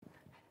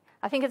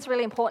I think it's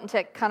really important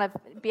to kind of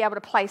be able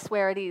to place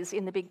where it is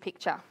in the big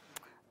picture.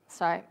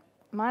 So,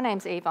 my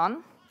name's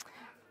Yvonne,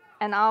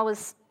 and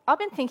I've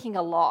been thinking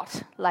a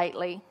lot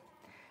lately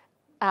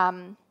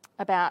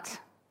about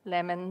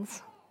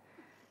lemons.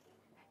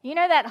 You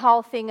know that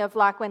whole thing of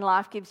like when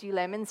life gives you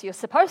lemons, you're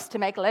supposed to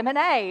make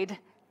lemonade.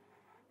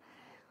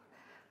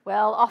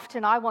 Well,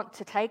 often I want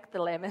to take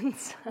the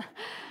lemons,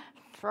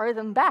 throw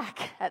them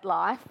back at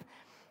life.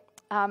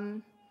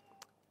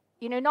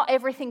 Not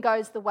everything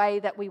goes the way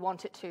that we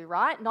want it to,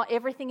 right? Not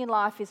everything in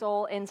life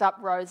ends up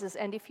roses.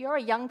 And if you're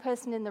a young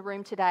person in the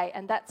room today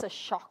and that's a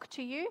shock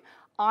to you,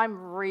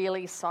 I'm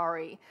really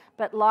sorry.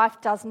 But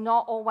life does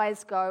not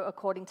always go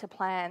according to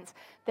plans.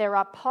 There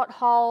are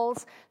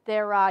potholes,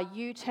 there are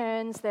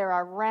U-turns, there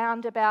are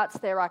roundabouts,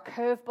 there are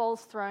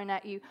curveballs thrown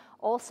at you.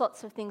 All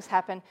sorts of things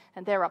happen,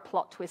 and there are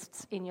plot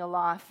twists in your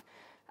life.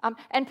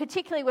 And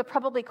particularly, we're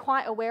probably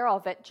quite aware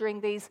of it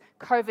during these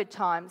COVID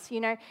times. You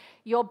know,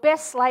 your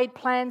best laid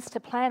plans to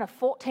plan a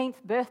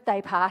 14th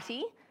birthday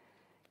party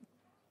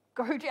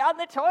go down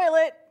the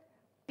toilet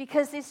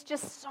because there's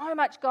just so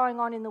much going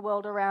on in the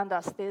world around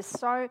us. There's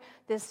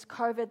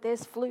COVID,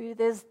 there's flu,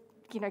 there's,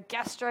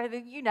 gastro,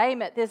 you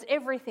name it. There's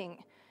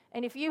everything.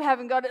 And if you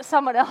haven't got it,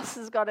 someone else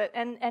has got it.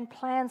 And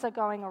plans are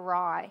going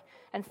awry.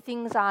 And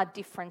things are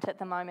different at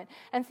the moment.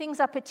 And things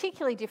are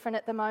particularly different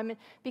at the moment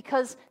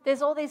because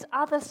there's all these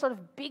other sort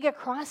of bigger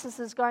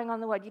crises going on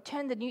in the world. You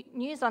turn the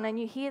news on and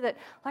you hear that,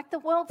 like, the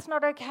world's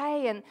not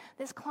okay, and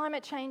there's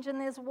climate change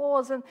and there's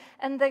wars, and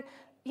the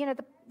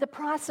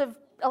price of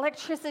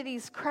electricity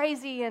is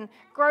crazy, and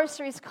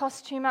groceries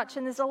cost too much,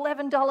 and there's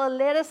 $11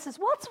 lettuces.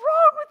 What's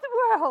wrong with the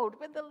world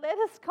when the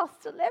lettuce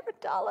costs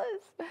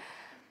 $11?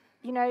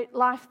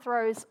 Life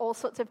throws all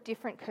sorts of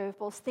different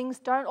curveballs. Things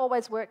don't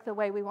always work the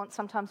way we want.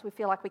 Sometimes we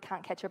feel like we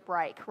can't catch a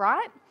break,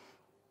 right?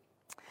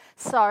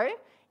 So,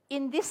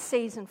 in this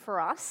season for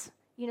us,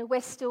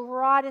 we're still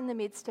right in the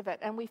midst of it,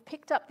 and we've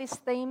picked up this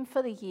theme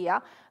for the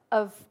year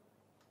of...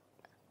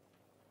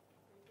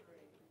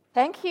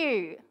 Thank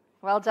you.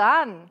 Well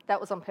done. That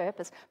was on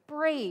purpose.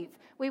 Breathe.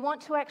 We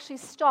want to actually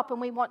stop, and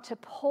we want to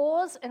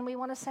pause, and we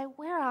want to say,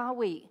 where are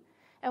we?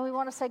 And we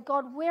want to say,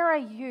 God, where are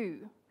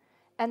you?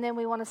 And then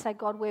we want to say,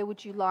 God, where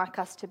would you like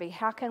us to be?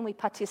 How can we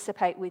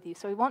participate with you?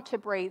 So we want to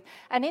breathe.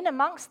 And in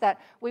amongst that,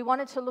 we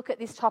wanted to look at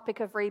this topic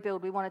of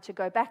rebuild. We wanted to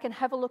go back and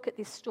have a look at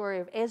this story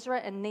of Ezra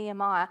and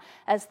Nehemiah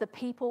as the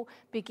people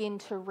begin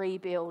to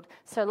rebuild.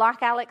 So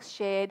like Alex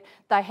shared,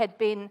 they had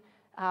been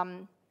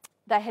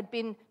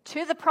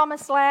to the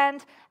promised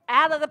land,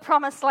 out of the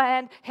promised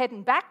land,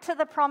 heading back to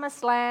the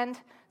promised land.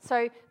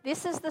 So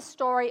this is the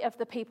story of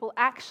the people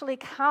actually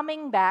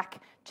coming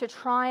back to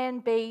try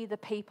and be the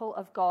people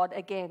of God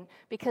again.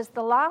 Because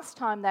the last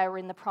time they were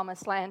in the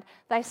promised land,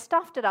 they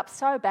stuffed it up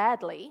so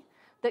badly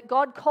that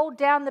God called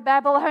down the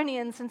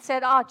Babylonians and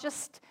said,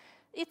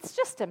 it's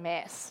just a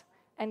mess.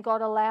 And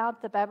God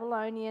allowed the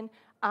Babylonian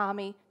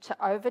army to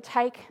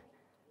overtake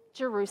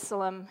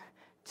Jerusalem,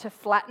 to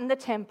flatten the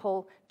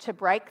temple, to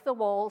break the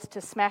walls,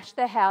 to smash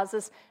their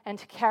houses, and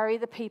to carry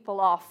the people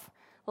off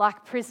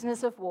like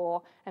prisoners of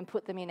war and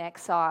put them in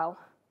exile.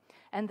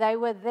 And they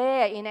were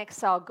there in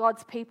exile,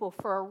 God's people,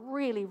 for a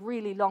really,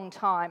 really long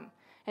time.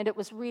 And it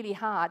was really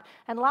hard.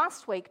 And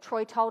last week,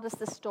 Troy told us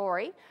the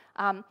story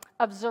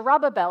of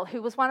Zerubbabel,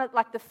 who was one of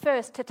the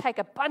first to take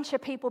a bunch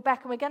of people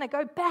back, and we're going to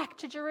go back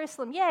to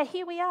Jerusalem. Yeah,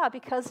 here we are,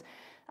 because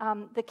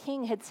the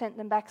king had sent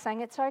them back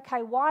saying, it's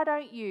okay, why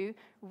don't you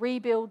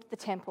rebuild the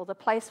temple, the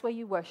place where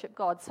you worship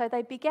God? So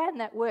they began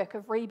that work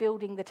of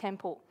rebuilding the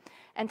temple.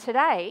 And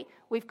today,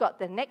 we've got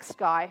the next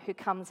guy who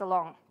comes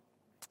along.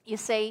 You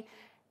see,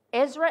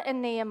 Ezra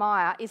and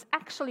Nehemiah is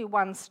actually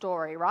one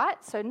story, right?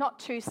 So not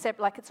two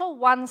separate, it's all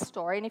one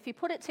story. And if you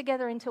put it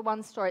together into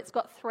one story, it's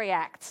got 3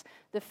 acts.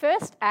 The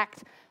first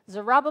act,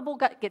 Zerubbabel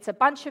gets a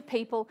bunch of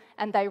people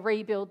and they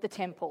rebuild the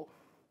temple.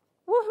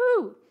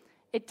 Woohoo!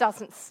 It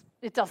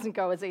doesn't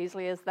go as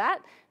easily as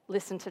that.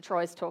 Listen to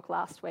Troy's talk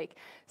last week.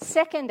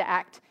 Second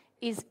act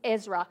is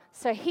Ezra.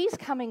 So he's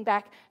coming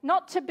back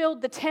not to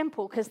build the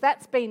temple, because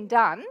that's been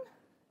done,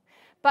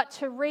 but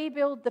to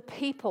rebuild the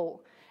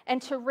people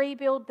and to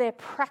rebuild their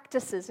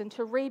practices and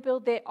to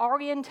rebuild their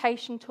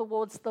orientation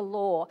towards the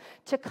law,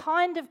 to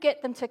kind of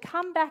get them to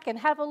come back and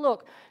have a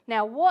look.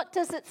 Now, what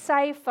does it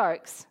say,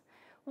 folks?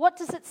 What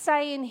does it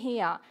say in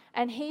here?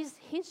 And his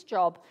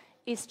job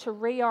is to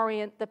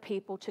reorient the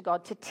people to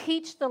God, to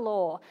teach the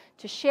law,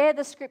 to share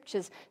the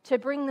scriptures, to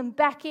bring them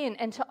back in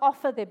and to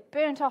offer their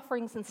burnt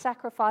offerings and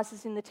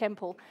sacrifices in the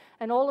temple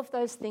and all of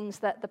those things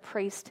that the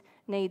priest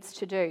needs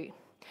to do.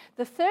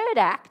 The third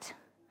act,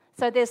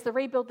 so there's the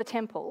rebuild the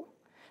temple,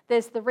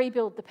 there's the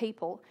rebuild the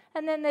people,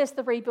 and then there's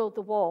the rebuild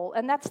the wall.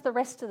 And that's the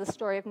rest of the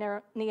story of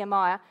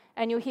Nehemiah,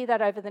 and you'll hear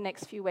that over the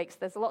next few weeks.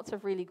 There's lots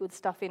of really good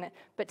stuff in it.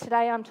 But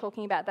today I'm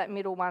talking about that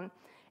middle one,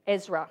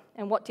 Ezra.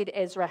 And what did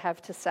Ezra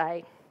have to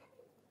say?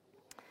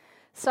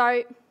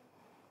 So,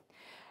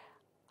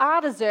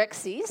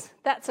 Artaxerxes,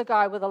 that's a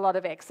guy with a lot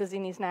of X's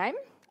in his name.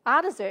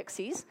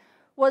 Artaxerxes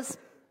was,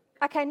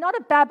 not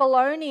a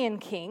Babylonian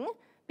king,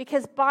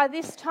 because by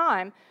this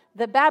time,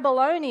 the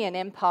Babylonian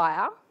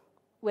Empire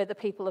where the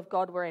people of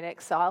God were in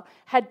exile,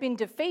 had been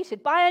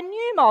defeated by a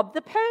new mob,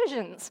 the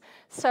Persians.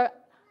 So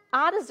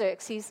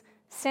Artaxerxes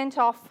sent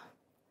off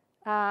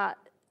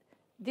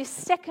this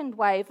second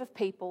wave of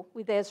people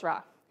with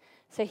Ezra.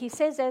 So he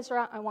says,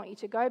 Ezra, I want you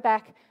to go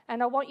back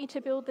and I want you to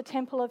build the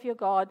temple of your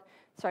God.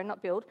 Sorry,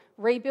 not build,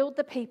 rebuild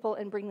the people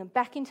and bring them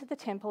back into the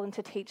temple and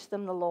to teach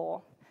them the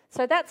law.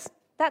 So that's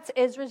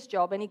Ezra's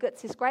job, and he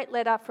gets this great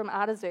letter from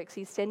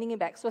Artaxerxes sending him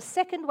back. So a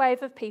second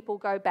wave of people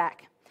go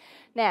back.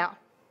 Now,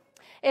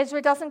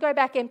 Ezra doesn't go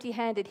back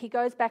empty-handed. He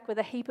goes back with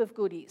a heap of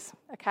goodies,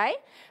 okay?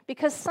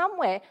 Because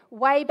somewhere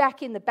way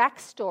back in the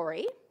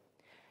backstory,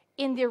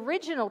 in the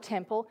original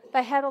temple,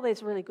 they had all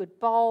these really good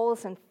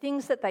bowls and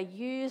things that they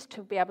used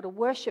to be able to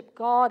worship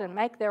God and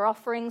make their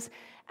offerings.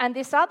 And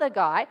this other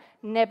guy,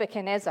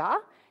 Nebuchadnezzar,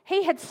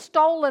 he had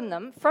stolen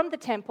them from the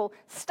temple,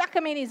 stuck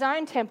them in his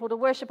own temple to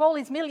worship all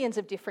his millions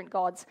of different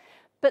gods.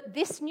 But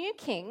this new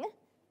king,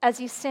 as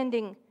he's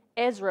sending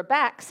Ezra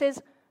back,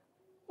 says,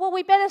 well,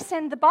 we better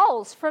send the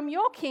bowls from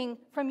your king,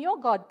 from your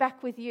God,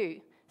 back with you.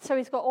 So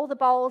he's got all the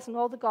bowls and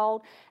all the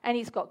gold, and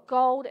he's got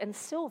gold and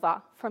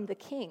silver from the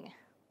king.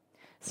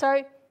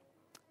 So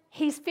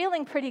he's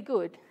feeling pretty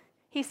good.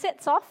 He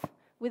sets off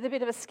with a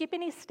bit of a skip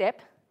in his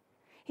step.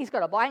 He's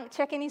got a blank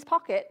check in his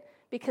pocket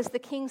because the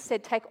king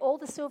said, take all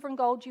the silver and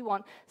gold you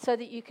want so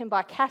that you can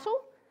buy cattle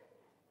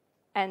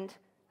and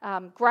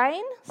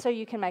grain so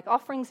you can make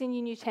offerings in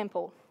your new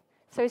temple.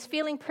 So he's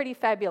feeling pretty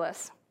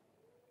fabulous.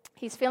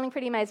 He's feeling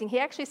pretty amazing. He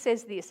actually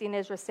says this in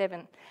Ezra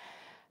 7.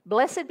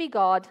 Blessed be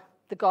God,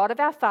 the God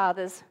of our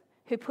fathers,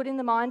 who put in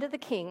the mind of the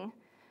king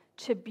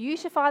to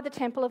beautify the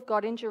temple of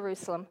God in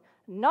Jerusalem.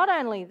 Not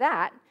only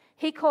that,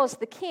 he caused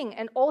the king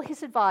and all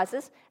his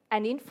advisors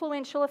and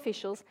influential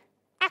officials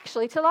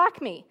actually to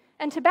like me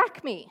and to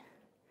back me.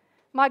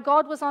 My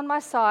God was on my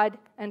side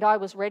and I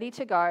was ready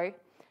to go,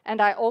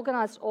 and I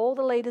organised all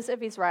the leaders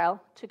of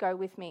Israel to go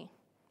with me.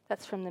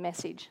 That's from the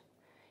Message.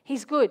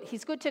 He's good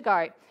to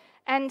go.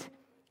 And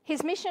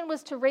his mission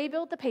was to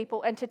rebuild the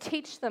people and to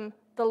teach them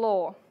the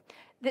law.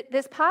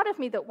 There's part of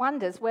me that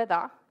wonders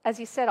whether, as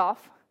he set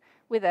off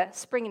with a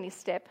spring in his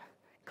step,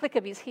 click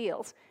of his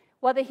heels,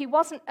 whether he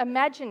wasn't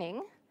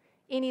imagining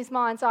in his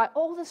mind's eye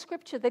all the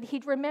scripture that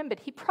he'd remembered.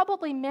 He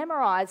probably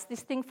memorised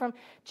this thing from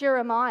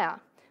Jeremiah.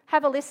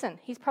 Have a listen.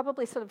 He's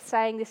probably sort of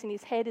saying this in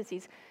his head as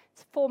his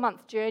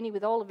 4-month journey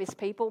with all of his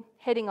people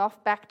heading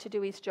off back to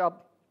do his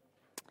job.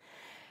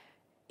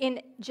 In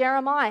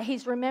Jeremiah,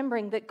 he's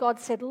remembering that God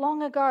said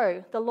long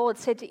ago, the Lord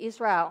said to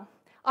Israel,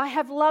 I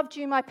have loved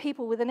you, my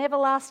people, with an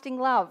everlasting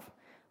love.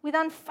 With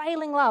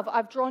unfailing love,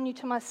 I've drawn you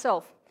to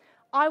myself.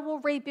 I will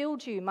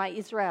rebuild you, my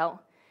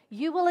Israel.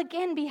 You will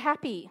again be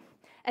happy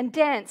and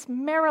dance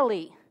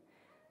merrily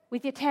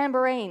with your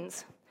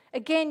tambourines.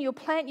 Again, you'll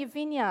plant your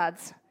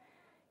vineyards.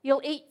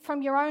 You'll eat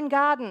from your own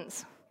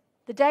gardens.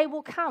 The day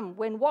will come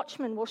when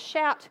watchmen will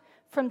shout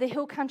from the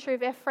hill country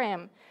of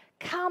Ephraim,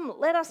 come,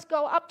 let us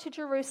go up to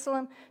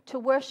Jerusalem to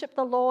worship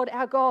the Lord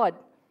our God.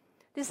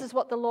 This is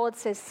what the Lord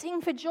says.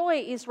 Sing for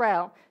joy,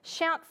 Israel.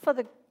 Shout for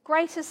the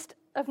greatest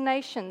of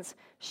nations.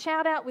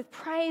 Shout out with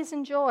praise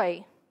and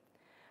joy.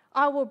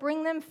 I will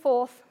bring them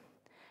forth,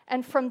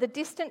 and from the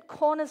distant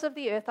corners of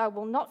the earth I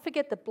will not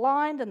forget the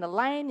blind and the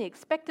lame, the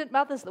expectant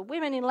mothers, the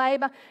women in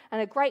labour,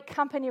 and a great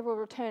company will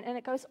return. And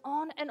it goes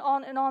on and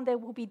on and on. There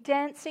will be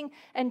dancing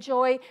and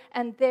joy,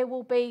 and there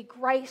will be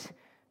great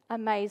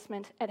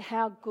amazement at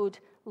how good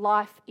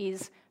life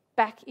is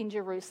back in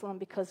Jerusalem,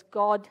 because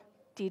God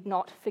did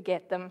not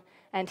forget them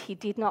and he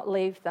did not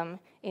leave them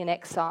in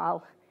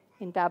exile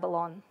in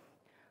Babylon.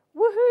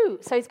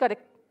 Woohoo! So he's got a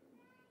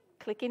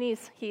click in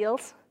his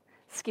heels,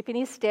 skip in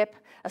his step,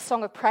 a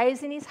song of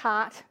praise in his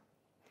heart,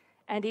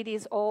 and it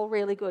is all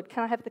really good.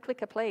 Can I have the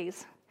clicker,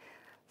 please?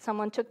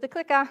 Someone took the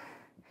clicker.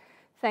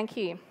 Thank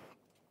you.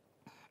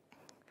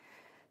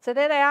 So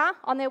there they are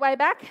on their way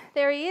back.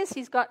 There he is.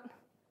 He's got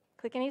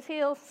click in his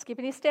heels, skip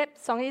in his step,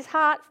 song in his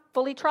heart,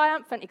 fully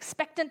triumphant,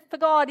 expectant for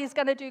God. He's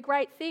going to do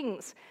great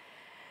things.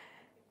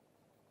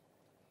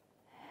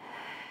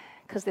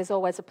 Because there's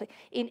always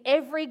in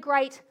every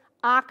great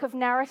arc of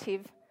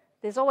narrative,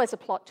 there's always a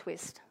plot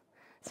twist.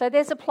 So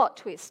there's a plot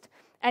twist.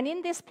 And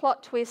in this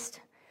plot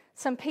twist,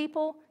 some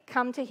people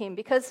come to him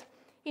because,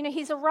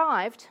 he's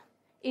arrived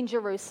in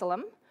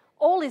Jerusalem.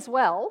 All is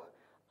well.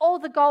 All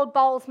the gold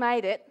bowls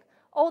made it.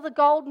 All the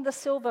gold and the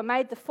silver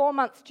made the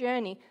 4-month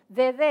journey.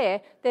 They're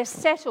there. They're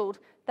settled.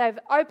 They've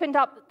opened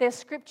up their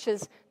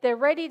scriptures. They're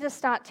ready to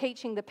start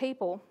teaching the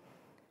people.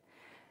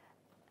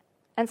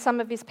 And some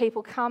of his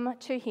people come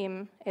to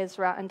him,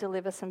 Ezra, and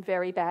deliver some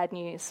very bad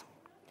news.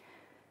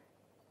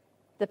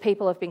 The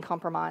people have been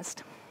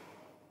compromised.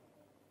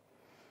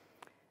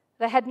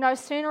 They had no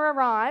sooner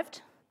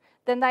arrived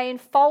than they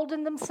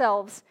enfolded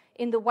themselves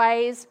in the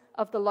ways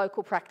of the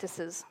local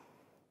practices.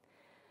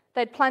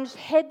 They'd plunged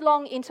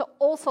headlong into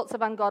all sorts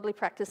of ungodly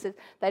practices.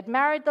 They'd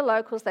married the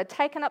locals. They'd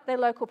taken up their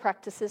local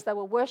practices. They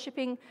were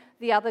worshipping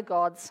the other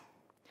gods.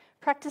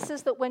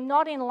 Practices that were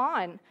not in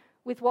line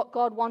with what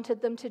God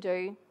wanted them to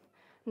do,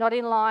 not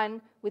in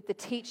line with the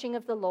teaching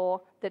of the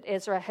law that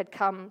Ezra had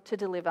come to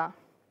deliver.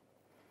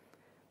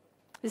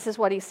 This is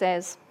what he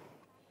says.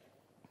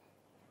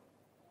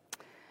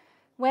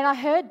 When I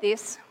heard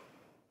this,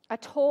 I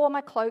tore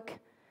my cloak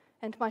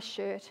and my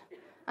shirt,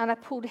 and I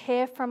pulled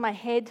hair from my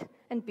head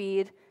and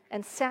beard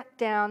and sat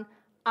down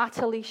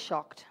utterly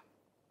shocked.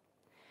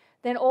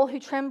 Then all who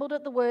trembled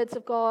at the words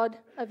of God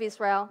of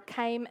Israel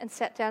came and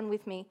sat down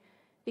with me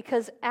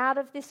because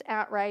of this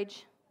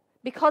outrage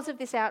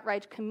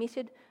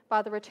committed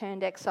by the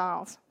returned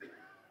exiles.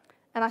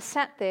 And I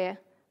sat there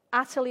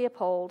utterly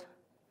appalled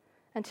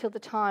until the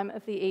time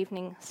of the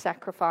evening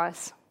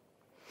sacrifice.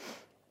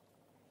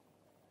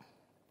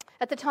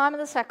 At the time of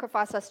the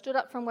sacrifice, I stood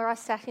up from where I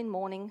sat in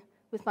mourning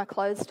with my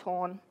clothes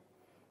torn.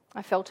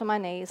 I fell to my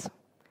knees.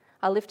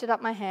 I lifted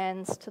up my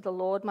hands to the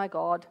Lord my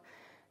God,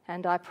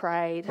 and I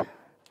prayed.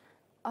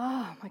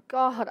 Oh my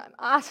God, I'm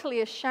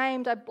utterly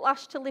ashamed. I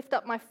blush to lift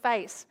up my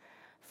face,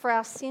 for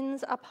our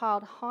sins are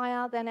piled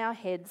higher than our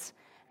heads,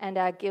 and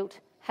our guilt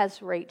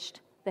has reached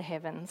the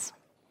heavens.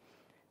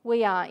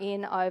 We are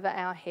in over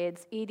our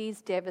heads. It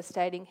is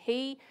devastating.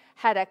 He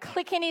had a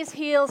click in his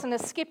heels and a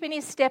skip in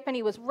his step, and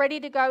he was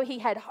ready to go. He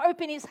had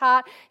hope in his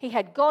heart. He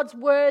had God's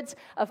words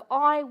of,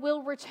 I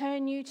will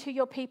return you to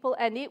your people,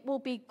 and it will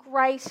be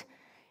great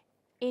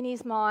in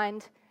his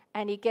mind.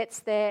 And he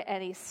gets there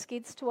and he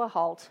skids to a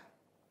halt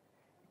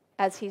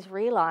as he's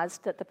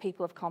realised that the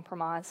people have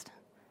compromised.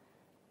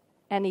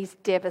 And he's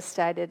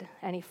devastated,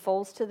 and he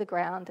falls to the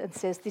ground and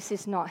says, this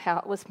is not how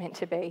it was meant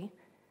to be.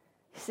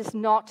 This is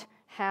not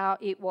how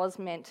it was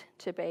meant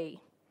to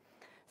be.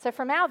 So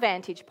from our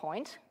vantage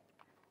point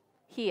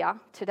here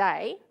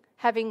today,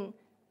 having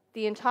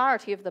the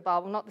entirety of the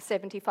Bible, not the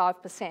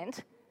 75%,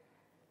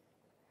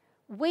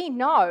 we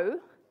know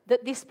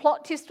that this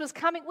plot twist was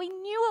coming. We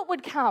knew it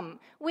would come.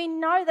 We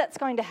know that's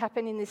going to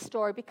happen in this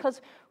story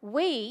because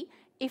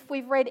if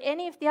we've read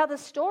any of the other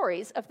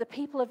stories of the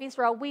people of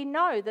Israel, we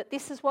know that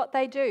this is what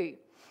they do.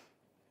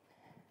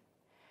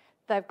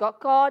 They've got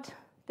God,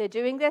 they're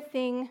doing their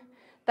thing,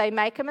 they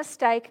make a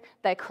mistake,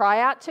 they cry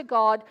out to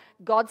God,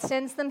 God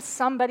sends them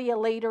somebody, a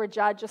leader, a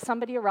judge, or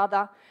somebody or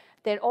other.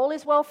 Then all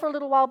is well for a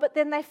little while, but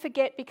then they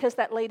forget because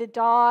that leader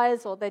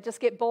dies, or they just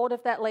get bored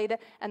of that leader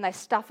and they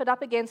stuff it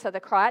up again. So they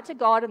cry out to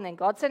God, and then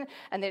God sends,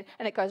 and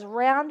it goes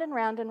round and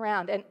round and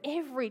round. And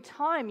every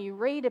time you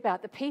read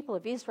about the people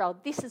of Israel,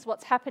 this is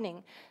what's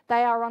happening.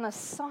 They are on a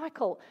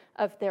cycle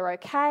of they're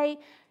okay,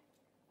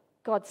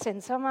 God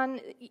sends someone,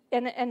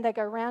 and they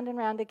go round and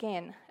round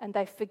again, and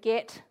they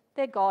forget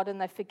their God, and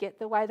they forget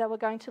the way they were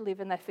going to live,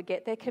 and they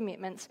forget their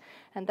commitments,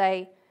 and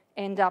they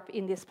end up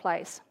in this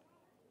place.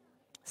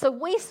 So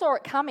we saw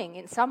it coming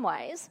in some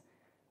ways,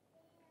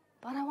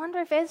 but I wonder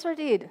if Ezra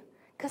did,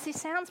 because he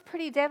sounds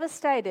pretty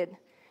devastated.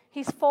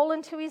 He's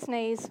fallen to his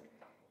knees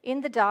in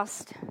the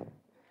dust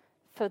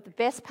for the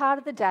best part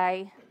of the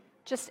day,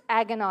 just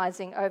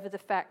agonising over the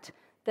fact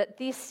that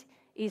this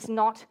is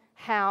not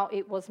how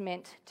it was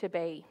meant to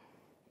be.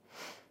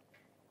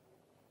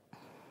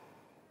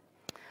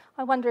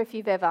 I wonder if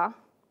you've ever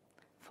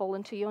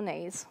fallen to your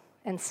knees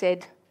and said,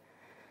 it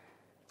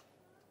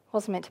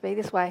wasn't meant to be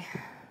this way.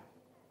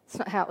 It's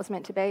not how it was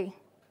meant to be.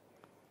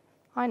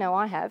 I know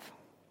I have.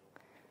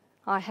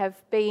 I have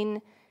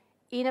been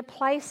in a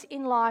place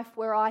in life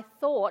where I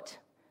thought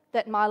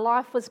that my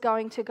life was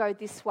going to go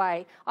this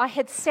way. I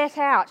had set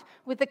out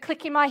with a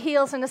click in my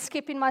heels and a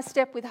skip in my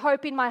step, with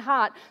hope in my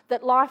heart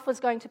that life was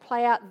going to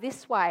play out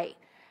this way.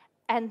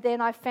 And then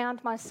I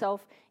found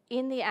myself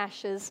in the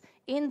ashes,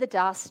 in the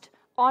dust,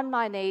 on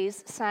my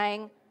knees,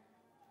 saying,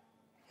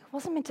 it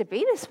wasn't meant to be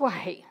this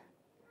way.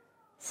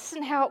 This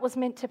isn't how it was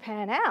meant to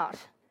pan out.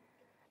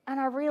 And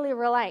I really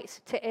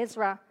relate to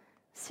Ezra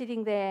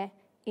sitting there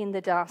in the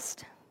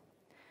dust.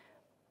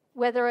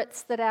 Whether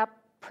it's that our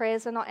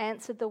prayers are not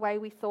answered the way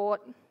we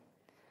thought,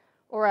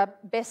 or our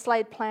best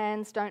laid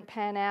plans don't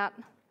pan out,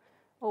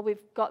 or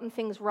we've gotten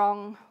things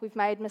wrong, we've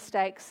made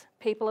mistakes,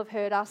 people have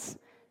hurt us,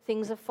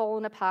 things have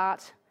fallen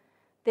apart.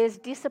 There's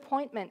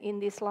disappointment in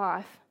this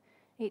life.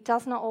 It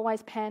does not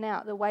always pan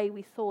out the way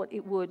we thought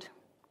it would.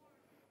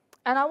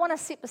 And I want to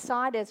sit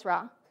beside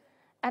Ezra,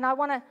 and I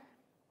want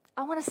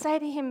to say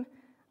to him,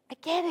 I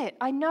get it.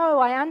 I know.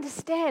 I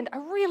understand. I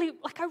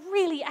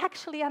really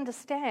actually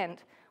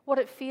understand what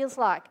it feels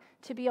like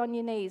to be on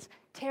your knees,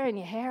 tearing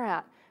your hair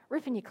out,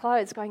 ripping your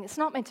clothes, going, it's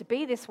not meant to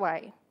be this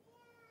way.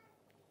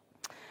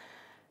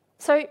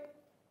 So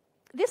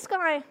this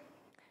guy,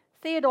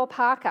 Theodore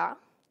Parker,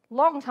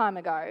 long time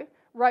ago,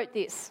 wrote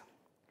this.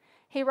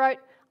 He wrote,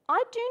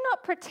 I do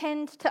not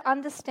pretend to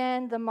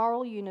understand the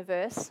moral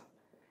universe.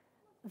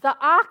 The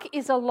arc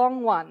is a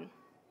long one.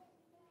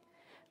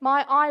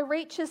 My eye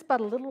reaches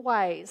but a little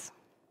ways.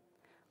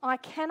 I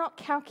cannot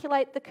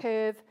calculate the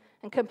curve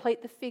and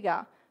complete the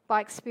figure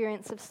by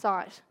experience of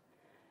sight.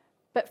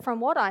 But from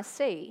what I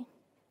see,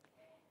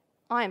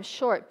 I am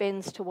sure it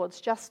bends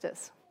towards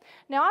justice.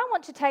 Now, I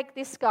want to take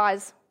this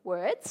guy's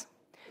words,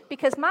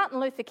 because Martin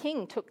Luther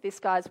King took this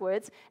guy's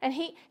words and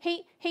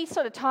he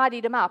sort of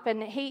tidied them up,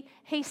 and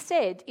he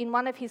said in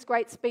one of his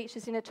great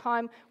speeches in a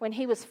time when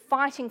he was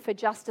fighting for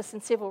justice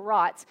and civil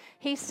rights,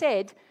 he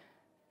said,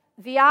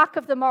 the arc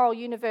of the moral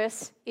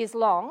universe is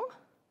long,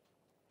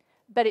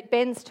 but it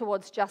bends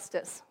towards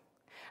justice.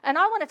 And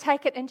I want to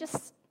take it and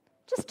just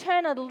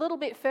turn it a little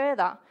bit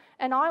further.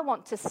 And I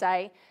want to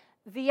say,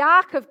 the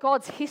arc of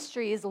God's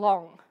history is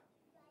long,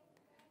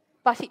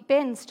 but it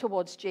bends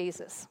towards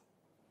Jesus.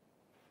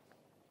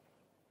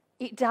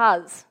 It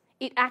does.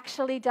 It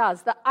actually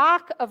does. The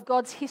arc of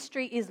God's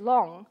history is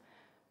long,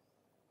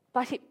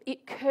 but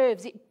it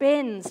curves, it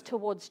bends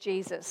towards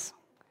Jesus.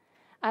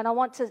 And I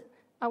want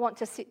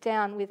to sit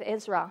down with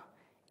Ezra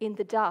in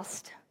the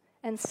dust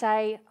and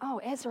say, oh,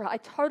 Ezra, I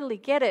totally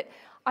get it.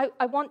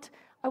 I want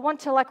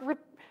to like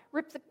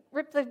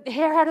rip the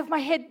hair out of my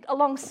head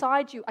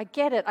alongside you. I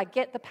get it. I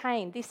get the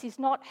pain. This is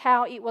not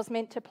how it was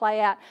meant to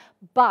play out.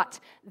 But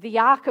the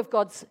arc of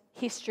God's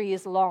history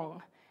is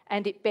long,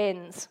 and it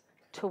bends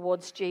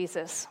towards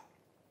Jesus.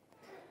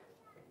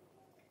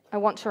 I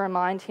want to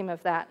remind him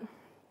of that.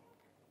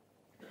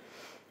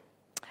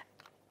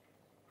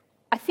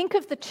 I think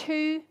of the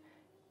two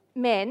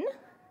men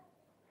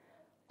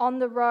on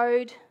the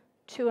road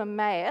to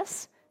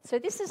Emmaus. So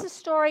this is a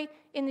story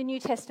in the New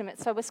Testament.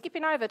 So we're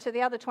skipping over to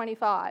the other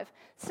 25.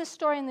 It's a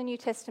story in the New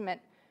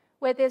Testament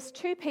where there's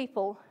two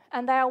people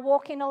and they are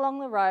walking along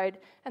the road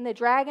and they're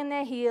dragging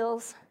their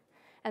heels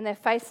and their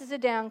faces are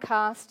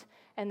downcast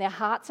and their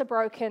hearts are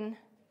broken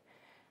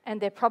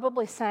and they're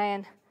probably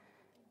saying,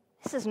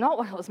 this is not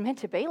what it was meant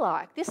to be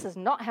like. This is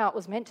not how it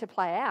was meant to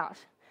play out.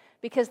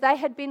 Because they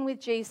had been with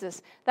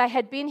Jesus. They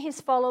had been his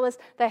followers.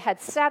 They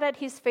had sat at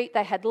his feet.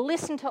 They had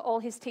listened to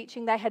all his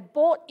teaching. They had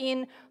bought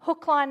in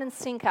hook, line, and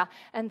sinker.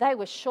 And they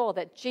were sure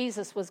that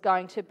Jesus was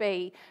going to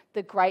be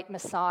the great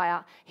Messiah.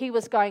 He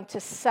was going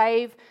to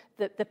save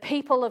the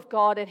people of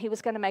God, and he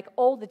was going to make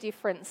all the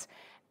difference.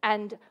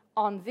 And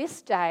on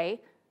this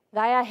day, they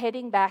are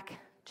heading back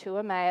to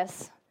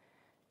Emmaus,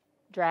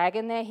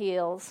 dragging their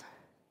heels,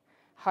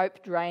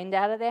 hope drained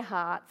out of their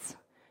hearts,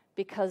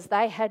 because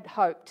they had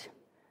hoped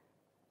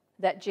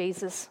that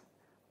Jesus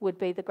would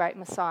be the great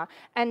Messiah.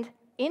 And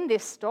in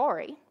this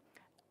story,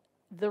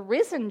 the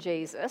risen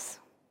Jesus,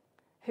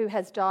 who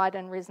has died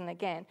and risen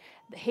again,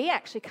 he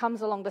actually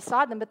comes along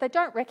beside them, but they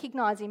don't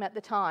recognize him at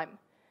the time.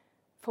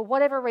 For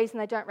whatever reason,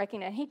 they don't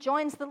recognize him. He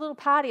joins the little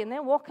party and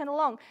they're walking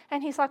along.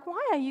 And he's like,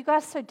 why are you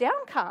guys so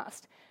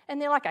downcast?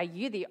 And they're like, are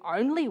you the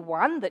only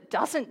one that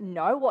doesn't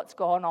know what's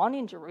going on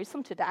in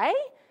Jerusalem today?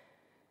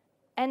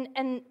 And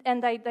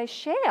they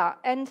share.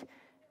 And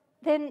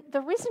then the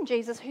risen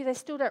Jesus, who they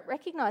still don't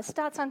recognize,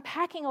 starts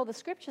unpacking all the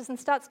scriptures and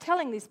starts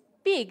telling this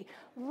big,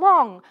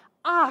 long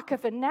arc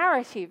of a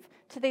narrative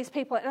to these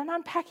people and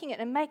unpacking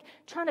it and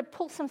trying to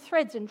pull some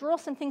threads and draw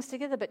some things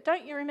together. But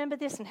don't you remember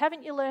this? And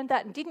haven't you learned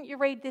that? And didn't you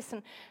read this?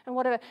 And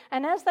whatever.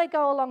 And as they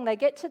go along, they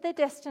get to their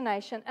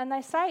destination and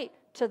they say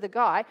to the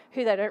guy,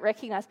 who they don't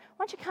recognize,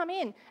 why don't you come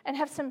in and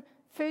have some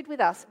food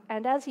with us?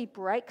 And as he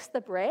breaks the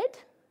bread,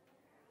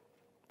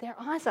 their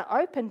eyes are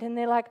opened and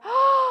they're like,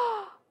 oh,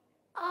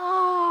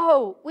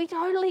 we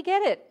totally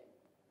get it.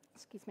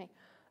 Excuse me.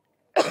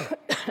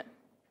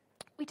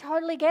 We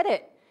totally get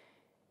it.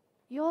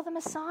 You're the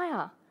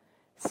Messiah.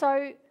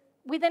 So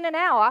within an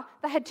hour,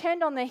 they had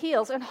turned on their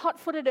heels and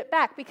hot-footed it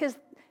back because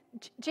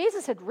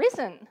Jesus had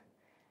risen.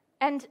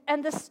 And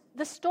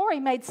the story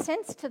made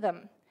sense to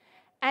them.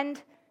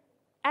 And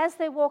as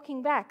they're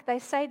walking back, they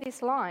say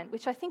this line,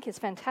 which I think is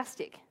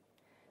fantastic.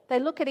 They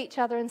look at each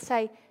other and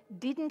say,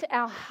 didn't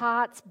our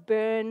hearts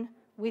burn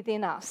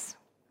within us?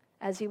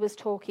 As he was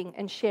talking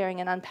and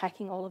sharing and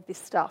unpacking all of this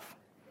stuff.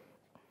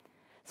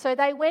 So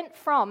they went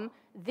from,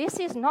 this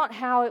is not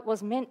how it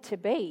was meant to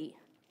be,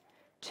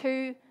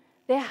 to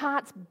their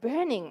hearts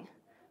burning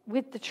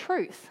with the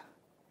truth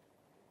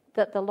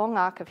that the long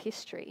arc of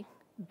history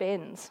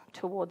bends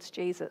towards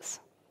Jesus.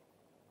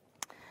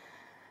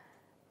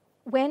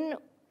 When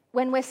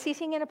we're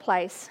sitting in a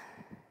place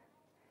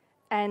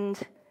and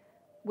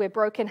we're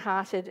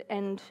brokenhearted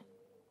and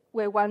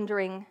we're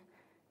wondering,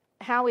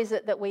 how is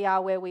it that we are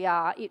where we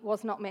are? It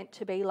was not meant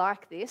to be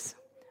like this.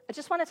 I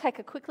just want to take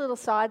a quick little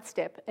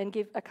sidestep and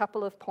give a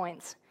couple of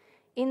points.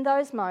 In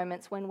those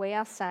moments when we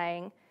are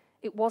saying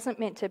it wasn't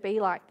meant to be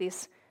like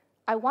this,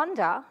 I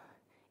wonder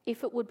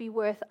if it would be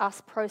worth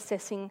us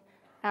processing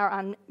our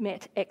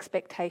unmet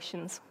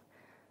expectations.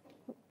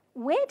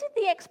 Where did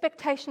the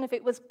expectation of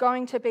it was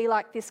going to be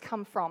like this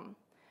come from?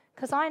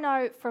 Because I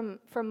know from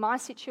my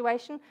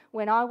situation,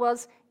 when I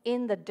was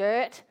in the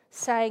dirt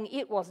saying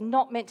it was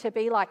not meant to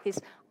be like this,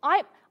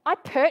 I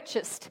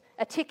purchased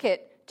a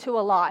ticket to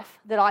a life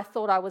that I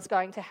thought I was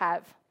going to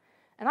have.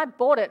 And I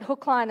bought it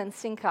hook, line, and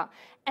sinker.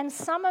 And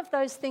some of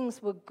those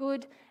things were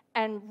good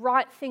and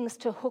right things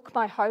to hook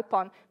my hope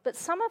on, but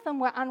some of them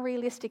were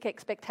unrealistic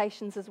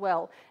expectations as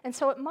well. And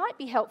so it might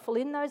be helpful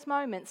in those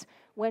moments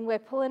when we're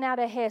pulling out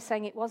our hair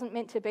saying it wasn't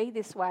meant to be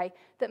this way,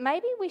 that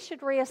maybe we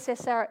should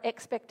reassess our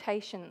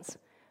expectations.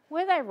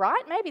 Were they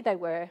right? Maybe they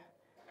were.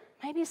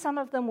 Maybe some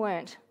of them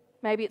weren't.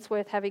 Maybe it's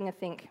worth having a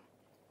think.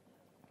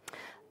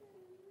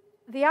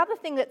 The other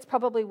thing that's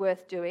probably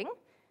worth doing,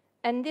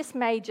 and this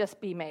may just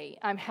be me,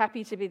 I'm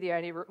happy to be the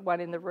only one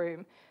in the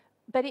room,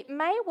 but it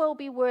may well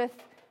be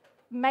worth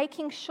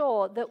making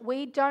sure that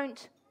we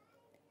don't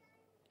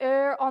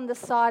err on the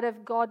side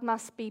of God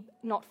must be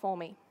not for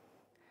me.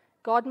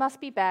 God must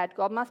be bad,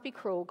 God must be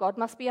cruel, God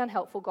must be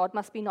unhelpful, God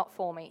must be not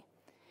for me.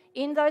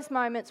 In those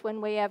moments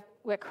when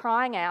we're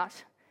crying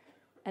out,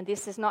 and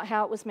this is not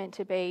how it was meant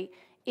to be,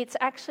 it's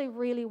actually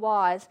really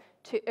wise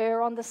to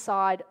err on the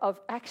side of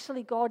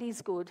actually God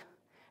is good.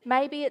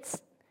 Maybe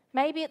it's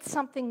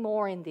something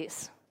more in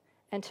this,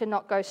 and to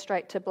not go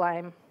straight to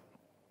blame.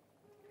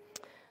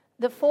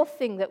 The fourth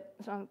thing that,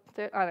 I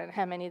don't know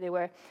how many there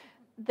were,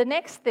 the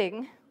next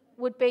thing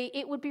would be,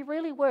 it would be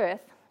really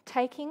worth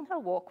taking a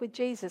walk with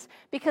Jesus.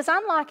 Because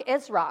unlike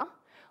Ezra,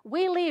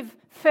 we live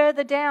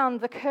further down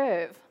the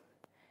curve,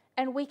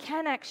 and we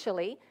can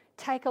actually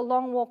take a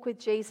long walk with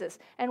Jesus,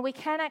 and we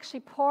can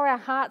actually pour our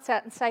hearts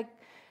out and say,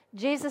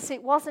 Jesus,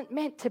 it wasn't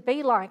meant to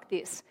be like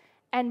this.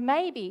 And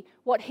maybe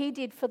what he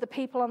did for the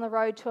people on the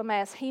road to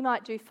Emmaus, he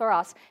might do for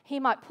us. He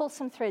might pull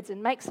some threads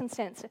and make some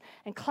sense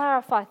and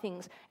clarify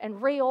things and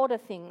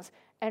reorder things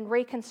and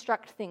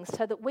reconstruct things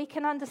so that we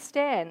can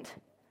understand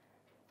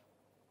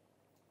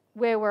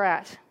where we're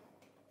at.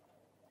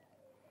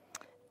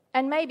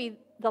 And maybe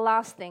the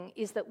last thing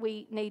is that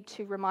we need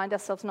to remind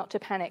ourselves not to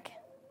panic,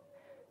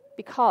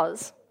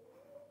 because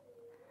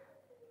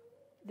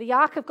the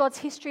arc of God's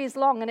history is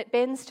long and it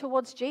bends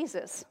towards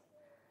Jesus.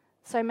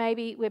 So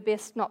maybe we're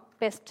best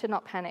to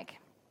not panic.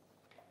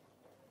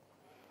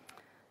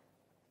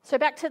 So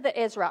back to the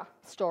Ezra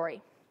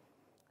story.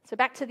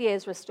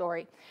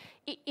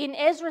 In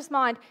Ezra's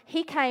mind,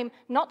 he came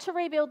not to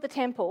rebuild the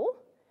temple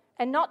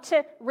and not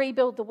to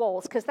rebuild the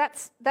walls, because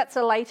that's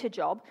a later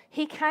job.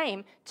 He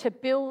came to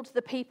build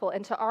the people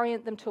and to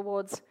orient them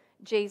towards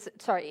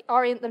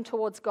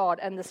God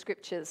and the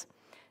scriptures.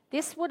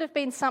 This would have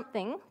been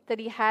something that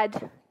he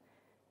had.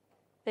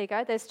 There you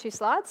go, there's 2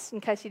 slides in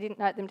case you didn't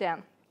note them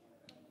down.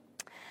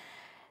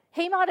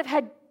 He might have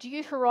had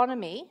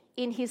Deuteronomy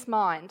in his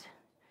mind.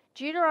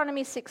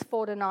 Deuteronomy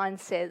 6:4-9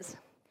 says,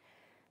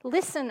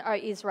 "Listen, O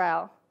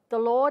Israel, the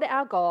Lord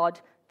our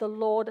God, the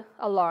Lord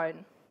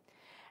alone.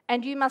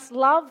 And you must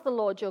love the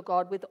Lord your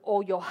God with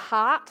all your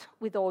heart,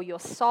 with all your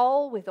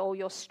soul, with all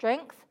your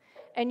strength,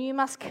 and you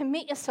must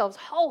commit yourselves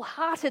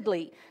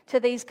wholeheartedly to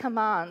these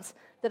commands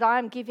that I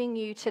am giving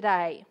you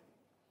today.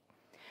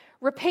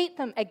 Repeat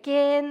them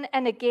again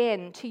and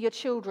again to your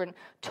children.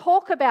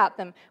 Talk about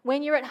them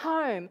when you're at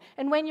home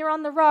and when you're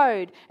on the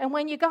road and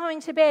when you're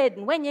going to bed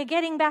and when you're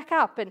getting back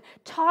up, and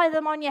tie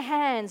them on your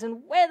hands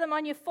and wear them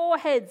on your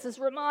foreheads as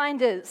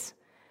reminders.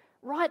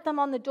 Write them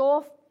on the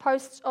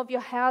doorposts of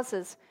your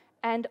houses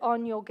and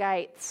on your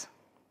gates."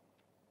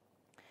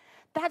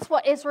 That's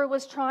what Ezra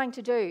was trying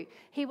to do.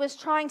 He was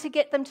trying to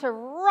get them to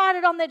write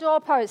it on their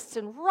doorposts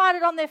and write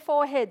it on their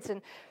foreheads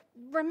and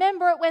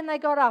remember it when they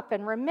got up,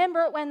 and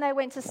remember it when they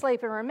went to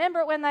sleep, and remember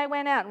it when they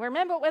went out, and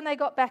remember it when they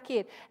got back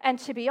in. And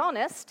to be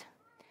honest,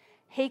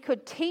 he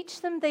could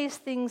teach them these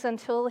things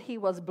until he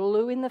was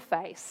blue in the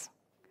face.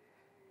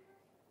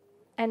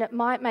 And it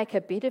might make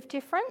a bit of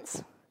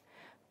difference,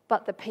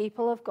 but the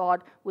people of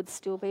God would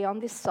still be on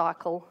this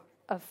cycle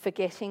of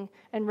forgetting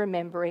and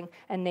remembering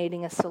and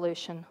needing a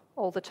solution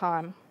all the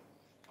time.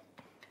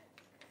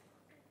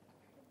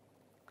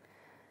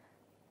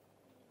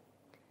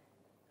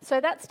 So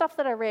that stuff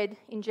that I read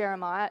in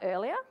Jeremiah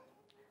earlier,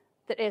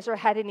 that Ezra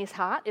had in his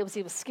heart,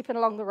 he was skipping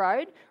along the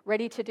road,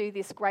 ready to do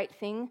this great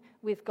thing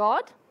with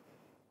God.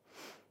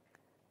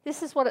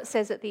 This is what it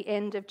says at the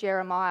end of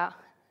Jeremiah.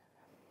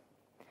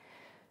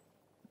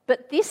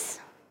 "But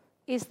this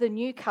is the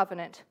new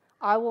covenant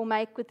I will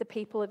make with the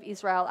people of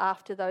Israel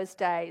after those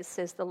days,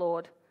 says the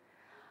Lord.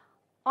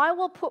 I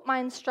will put my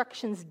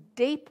instructions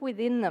deep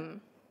within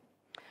them.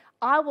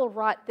 I will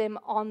write them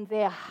on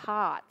their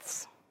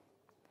hearts.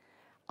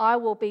 I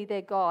will be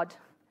their God,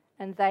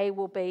 and they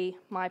will be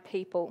my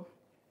people."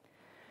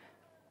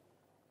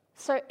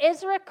 So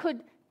Ezra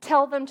could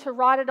tell them to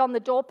write it on the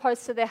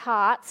doorposts of their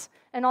hearts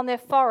and on their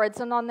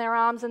foreheads and on their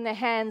arms and their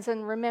hands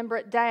and remember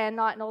it day and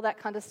night and all that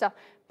kind of stuff.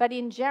 But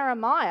in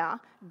Jeremiah,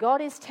 God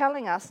is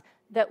telling us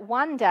that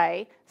one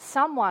day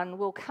someone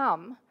will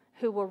come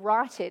who will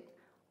write it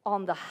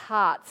on the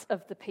hearts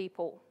of the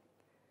people,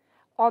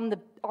 on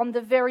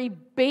the very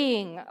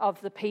being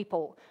of the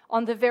people,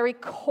 on the very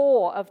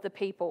core of the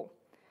people.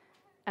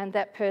 And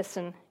that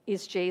person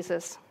is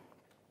Jesus.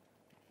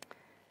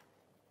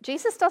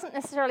 Jesus doesn't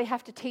necessarily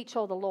have to teach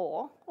all the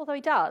law, although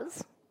he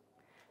does,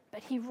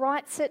 but he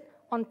writes it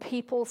on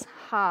people's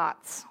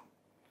hearts.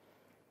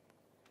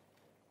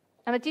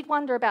 And I did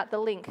wonder about the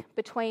link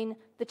between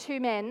the 2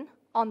 men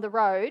on the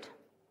road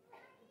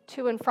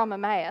to and from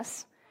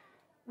Emmaus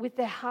with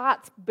their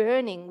hearts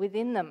burning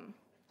within them.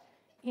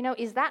 You know,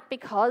 is that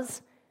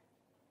because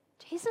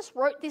Jesus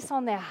wrote this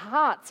on their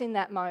hearts in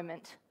that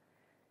moment?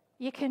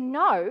 You can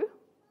know,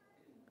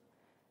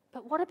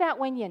 but what about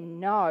when you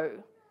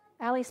know?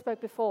 Ali spoke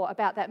before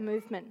about that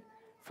movement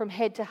from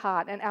head to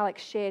heart, and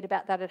Alex shared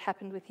about that had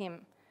happened with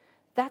him.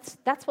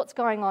 That's what's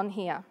going on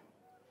here.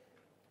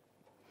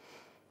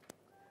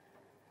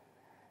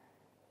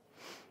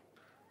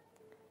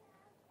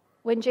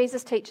 When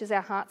Jesus teaches,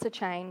 our hearts are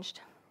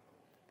changed,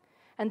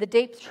 and the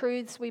deep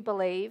truths we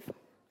believe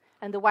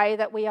and the way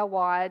that we are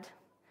wired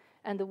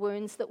and the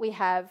wounds that we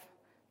have,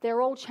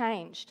 they're all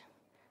changed.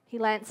 He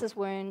lances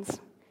wounds.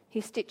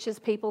 He stitches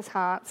people's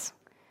hearts.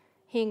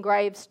 He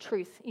engraves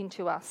truth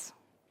into us.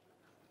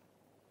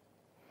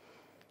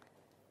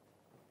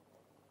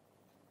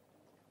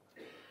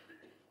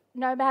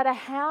 No matter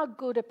how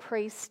good a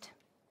priest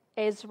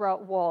Ezra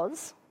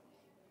was,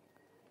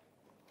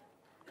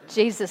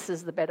 Jesus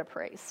is the better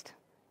priest.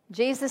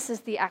 Jesus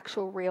is the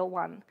actual real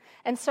one.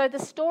 And so the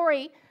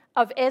story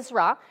of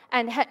Ezra,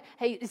 and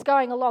he is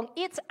going along,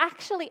 it's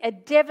actually a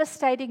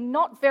devastating,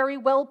 not very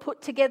well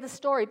put together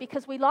story,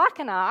 because we like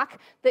an arc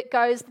that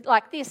goes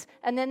like this,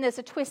 and then there's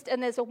a twist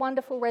and there's a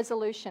wonderful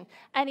resolution.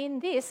 And in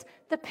this,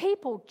 the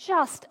people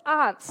just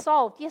aren't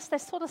solved. Yes, they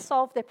sort of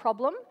solve their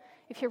problem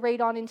if you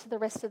read on into the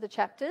rest of the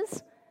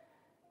chapters,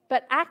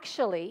 but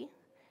actually,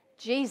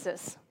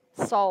 Jesus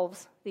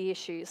solves the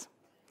issues.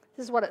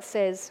 This is what it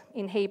says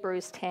in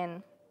Hebrews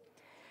 10.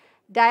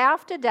 Day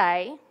after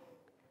day,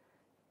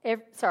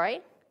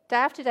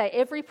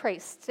 every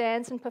priest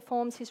stands and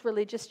performs his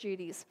religious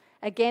duties.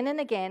 Again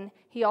and again,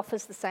 he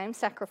offers the same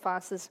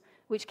sacrifices,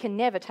 which can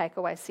never take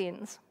away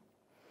sins.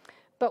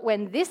 But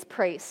when this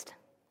priest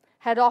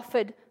had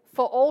offered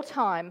for all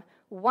time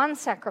one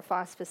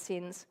sacrifice for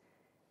sins,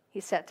 he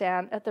sat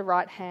down at the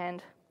right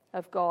hand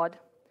of God.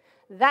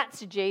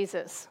 That's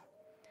Jesus.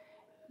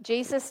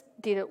 Jesus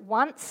did it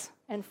once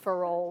and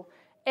for all.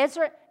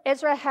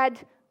 Ezra had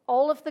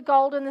all of the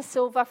gold and the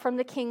silver from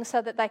the king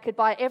so that they could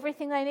buy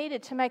everything they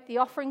needed to make the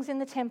offerings in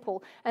the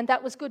temple, and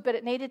that was good, but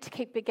it needed to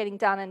keep getting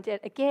done and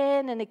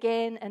again and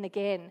again and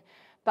again.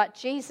 But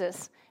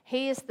Jesus,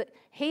 he is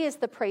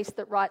the priest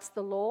that writes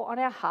the law on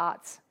our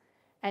hearts,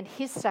 and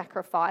his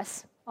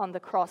sacrifice on the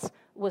cross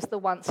was the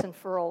once and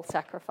for all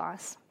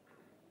sacrifice.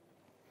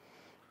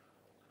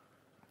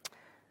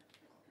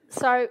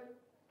 So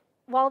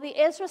while the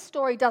Ezra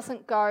story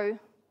doesn't go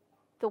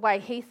the way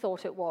he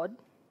thought it would,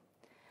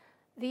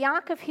 the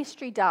arc of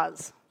history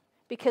does,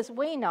 because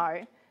we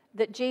know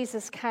that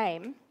Jesus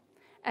came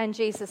and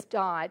Jesus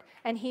died,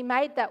 and he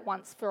made that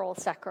once for all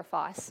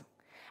sacrifice,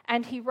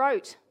 and he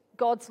wrote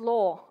God's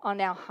law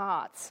on our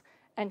hearts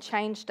and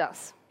changed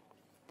us.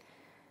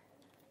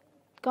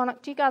 Do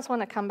you guys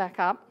want to come back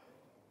up?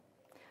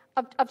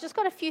 I've just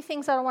got a few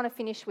things that I want to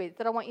finish with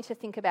that I want you to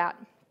think about.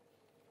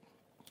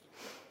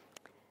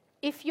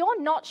 If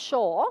you're not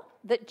sure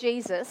that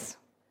Jesus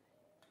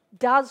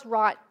does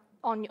write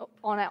on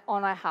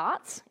our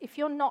hearts, if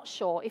you're not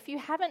sure, if you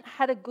haven't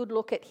had a good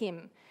look at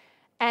him,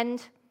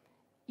 and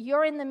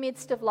you're in the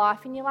midst of life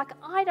and you're like,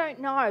 I don't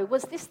know,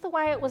 was this the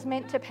way it was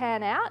meant to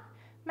pan out?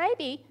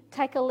 Maybe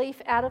take a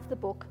leaf out of the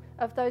book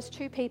of those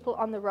two people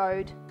on the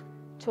road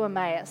to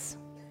Emmaus.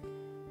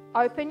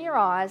 Open your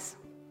eyes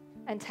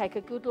and take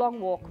a good long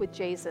walk with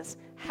Jesus.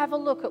 Have a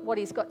look at what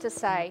he's got to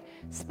say.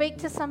 Speak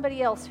to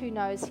somebody else who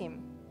knows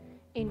him.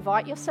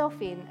 Invite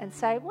yourself in and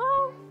say,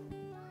 well,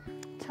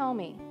 tell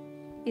me,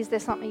 is there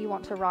something you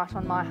want to write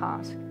on my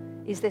heart?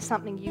 Is there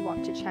something you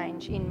want to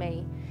change in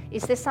me?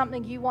 Is there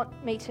something you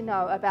want me to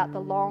know about the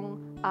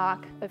long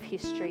arc of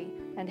history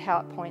and how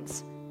it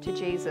points to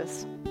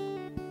Jesus?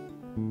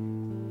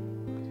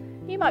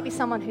 You might be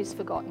someone who's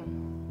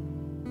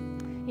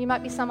forgotten. You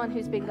might be someone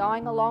who's been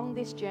going along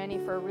this journey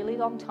for a really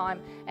long time,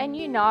 and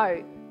you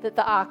know that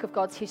the arc of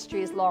God's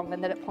history is long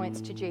and that it points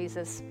to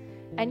Jesus.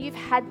 And you've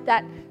had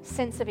that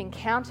sense of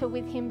encounter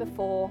with him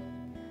before,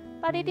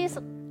 but it is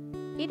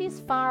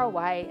far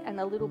away and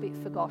a little bit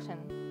forgotten.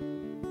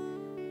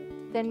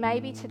 Then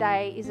maybe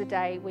today is a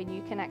day when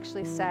you can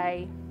actually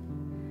say,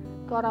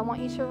 God, I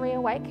want you to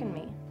reawaken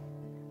me.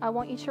 I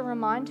want you to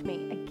remind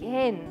me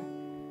again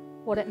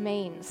what it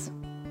means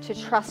to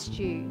trust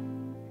you.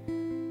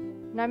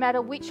 No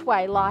matter which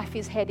way life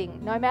is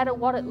heading, no matter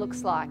what it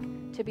looks like,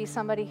 to be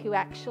somebody who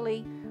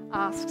actually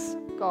asks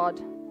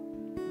God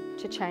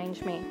to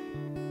change me.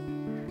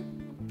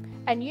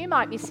 And you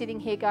might be sitting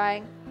here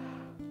going,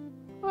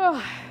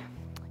 oh,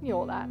 knew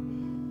all that.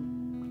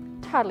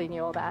 Totally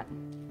knew all that.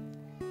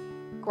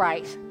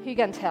 Great. Who are you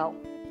going to tell?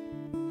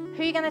 Who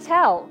are you going to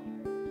tell?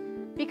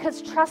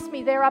 Because trust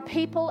me, there are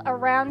people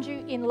around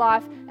you in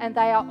life and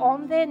they are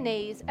on their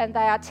knees and they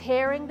are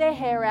tearing their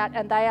hair out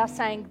and they are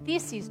saying,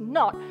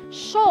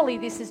 surely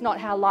this is not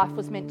how life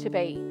was meant to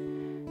be.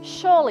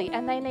 Surely.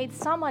 And they need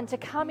someone to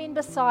come in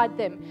beside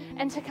them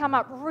and to come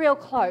up real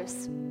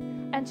close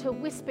and to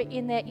whisper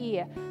in their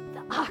ear,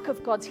 the arc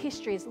of God's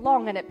history is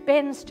long and it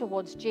bends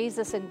towards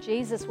Jesus, and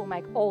Jesus will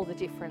make all the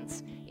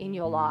difference in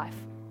your life.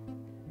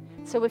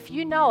 So if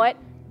you know it,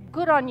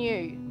 good on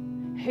you.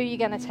 Who are you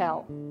going to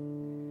tell?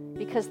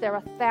 Because there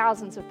are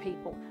thousands of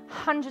people,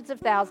 hundreds of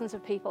thousands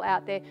of people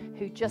out there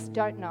who just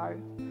don't know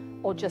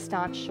or just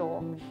aren't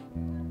sure,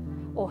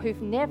 or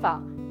who've never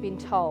been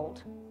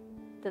told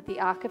that the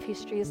arc of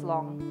history is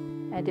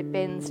long and it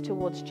bends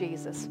towards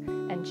Jesus,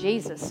 and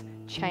Jesus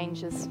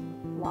changes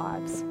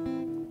lives.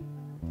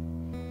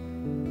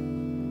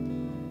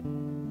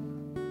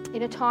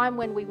 In a time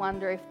when we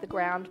wonder if the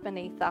ground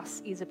beneath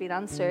us is a bit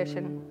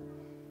uncertain,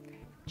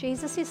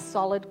 Jesus is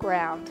solid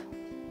ground.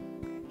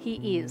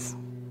 He is.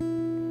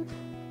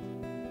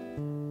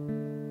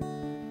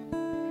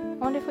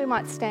 we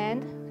might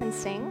stand and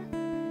sing.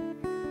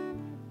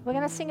 We're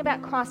going to sing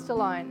about Christ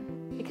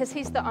alone because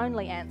he's the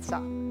only answer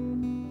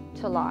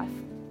to life.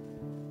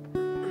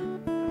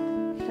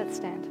 Let's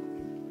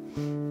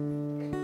stand.